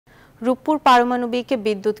রূপপুর পারমাণবিক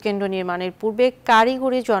বিদ্যুৎ কেন্দ্র নির্মাণের পূর্বে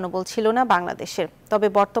কারিগরি জনবল ছিল না বাংলাদেশের। তবে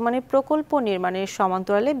বর্তমানে প্রকল্প নির্মাণের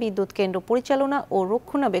সমান্তরালে বিদ্যুৎ কেন্দ্র পরিচালনা ও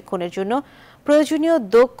রক্ষণাবেক্ষণের জন্য প্রয়োজনীয়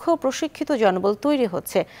দক্ষ প্রশিক্ষিত জনবল তৈরি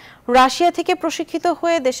হচ্ছে। রাশিয়া থেকে প্রশিক্ষিত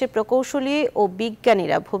হয়ে দেশের প্রকৌশলী ও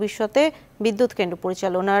বিজ্ঞানীরা ভবিষ্যতে বিদ্যুৎ কেন্দ্র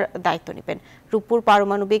পরিচালনার দায়িত্ব নেবেন। রূপপুর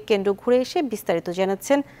পারমাণবিক কেন্দ্র ঘুরে এসে বিস্তারিত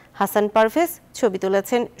জানাচ্ছেন হাসান পারভেজ, ছবি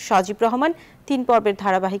তুলেছেন সজীব রহমান। 3 পর্বের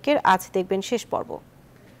ধারাবাহিকের আজ দেখবেন শেষ পর্ব।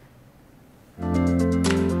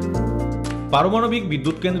 পারমাণবিক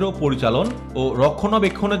বিদ্যুৎ কেন্দ্র পরিচালন ও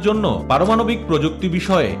রক্ষণাবেক্ষণের জন্য পারমাণবিক প্রযুক্তি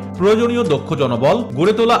বিষয়ে প্রয়োজনীয় দক্ষ জনবল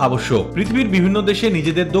গড়ে তোলা আবশ্যক। পৃথিবীর বিভিন্ন দেশে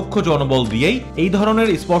নিজেদের দক্ষ জনবল দিয়েই এই ধরনের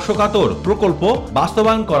স্পর্শকাতর প্রকল্প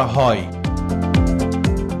বাস্তবায়ন করা হয়।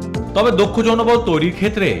 তবে দক্ষ জনবল তৈরির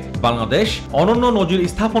ক্ষেত্রে বাংলাদেশ অনন্য নজির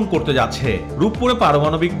স্থাপন করতে যাচ্ছে। রূপপুরে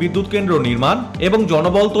পারমাণবিক বিদ্যুৎ কেন্দ্র নির্মাণ এবং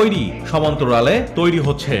জনবল তৈরি সমান্তরালে তৈরি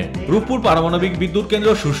হচ্ছে। রূপপুর পারমাণবিক বিদ্যুৎ কেন্দ্র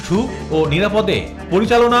সুষ্ঠু ও নিরাপদে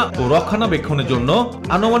পরিচালনা ও রক্ষণাবেক্ষণের জন্য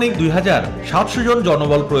আনুমানিক 2700 জন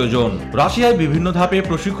জনবল প্রয়োজন। রাশিয়ায় বিভিন্ন ধাপে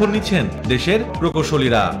প্রশিক্ষণ নিচ্ছেন দেশের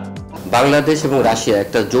প্রকৌশলীরা। বাংলাদেশ এবং রাশিয়া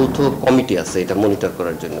একটা যৌথ কমিটি আছে এটা মনিটর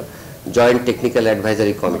করার জন্য, জয়েন্ট টেকনিক্যাল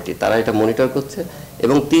অ্যাডভাইজারি কমিটি, তারা এটা মনিটর করছে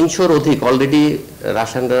এবং 300-র অধিক অলরেডি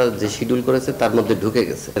রাশিয়ানরা যে শিডিউল করেছে তার মধ্যে ঢুকে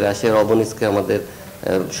গেছে। রাশিয়ার অবনিস্কে আমাদের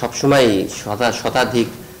সবসময় শতাধিক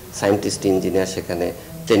সায়েন্টিস্ট ইঞ্জিনিয়ার সেখানে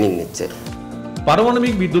ট্রেনিং নিচ্ছে।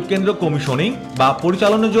 পারমাণবিক বিদ্যুৎ কেন্দ্র কমিশনিং বা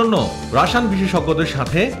পরিচালনার জন্য রাশিয়ান বিশেষজ্ঞদের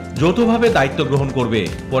সাথে যৌথভাবে দায়িত্ব গ্রহণ করবে।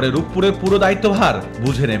 পরে রূপপুরের পুরো দায়িত্বভার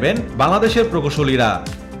বুঝে নেবেন বাংলাদেশের প্রকৌশলীরা।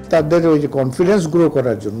 তাদের ওই যে কনফিডেন্স গ্রো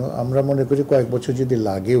করার জন্য আমরা মনে করি কয়েক বছর যদি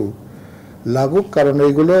লাগুক, কারণ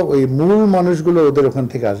এইগুলো ওই মূল মানুষগুলো ওদের ওখান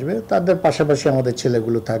থেকে আসবে, তাদের পাশাপাশি আমাদের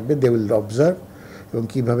ছেলেগুলো থাকবে, দে উইল অবজার্ভ এবং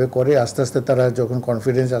কীভাবে করে আস্তে আস্তে তারা যখন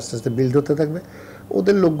কনফিডেন্স আস্তে আস্তে বিল্ড হতে থাকবে,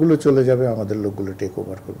 ওদের লোকগুলো চলে যাবে, আমাদের লোকগুলো টেক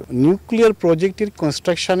ওভার করবে। নিউক্লিয়ার প্রজেক্টের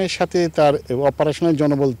কনস্ট্রাকশনের সাথে তার অপারেশনাল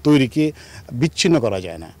জনবল তৈরিকে বিচ্ছিন্ন করা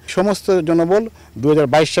যায় না। সমস্ত জনবল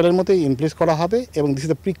 2022 সালের মধ্যে ইমপ্লেস করা হবে এবং this is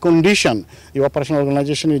the pre condition এই অপারেশনাল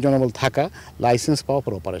অর্গানাইজেশনের জনবল থাকা, লাইসেন্স পাওয়া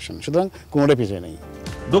ফর অপারেশন। সুতরাং কোনোটা পিছিয়ে নেই।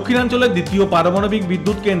 দক্ষিণাঞ্চলের দ্বিতীয় পারমাণবিক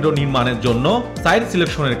বিদ্যুৎ কেন্দ্র নির্মাণের জন্য সাইট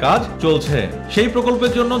সিলেকশনের কাজ চলছে। সেই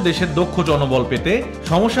প্রকল্পের জন্য দেশের দক্ষ জনবল পেতে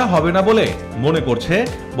সমস্যা হবে না বলে মনে করছে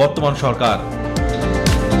বর্তমান সরকার।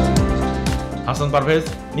 হাসান পারভেজ,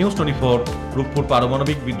 নিউজ 24, রূপপুর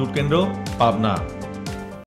পারমাণবিক বিদ্যুৎ কেন্দ্র, পাবনা।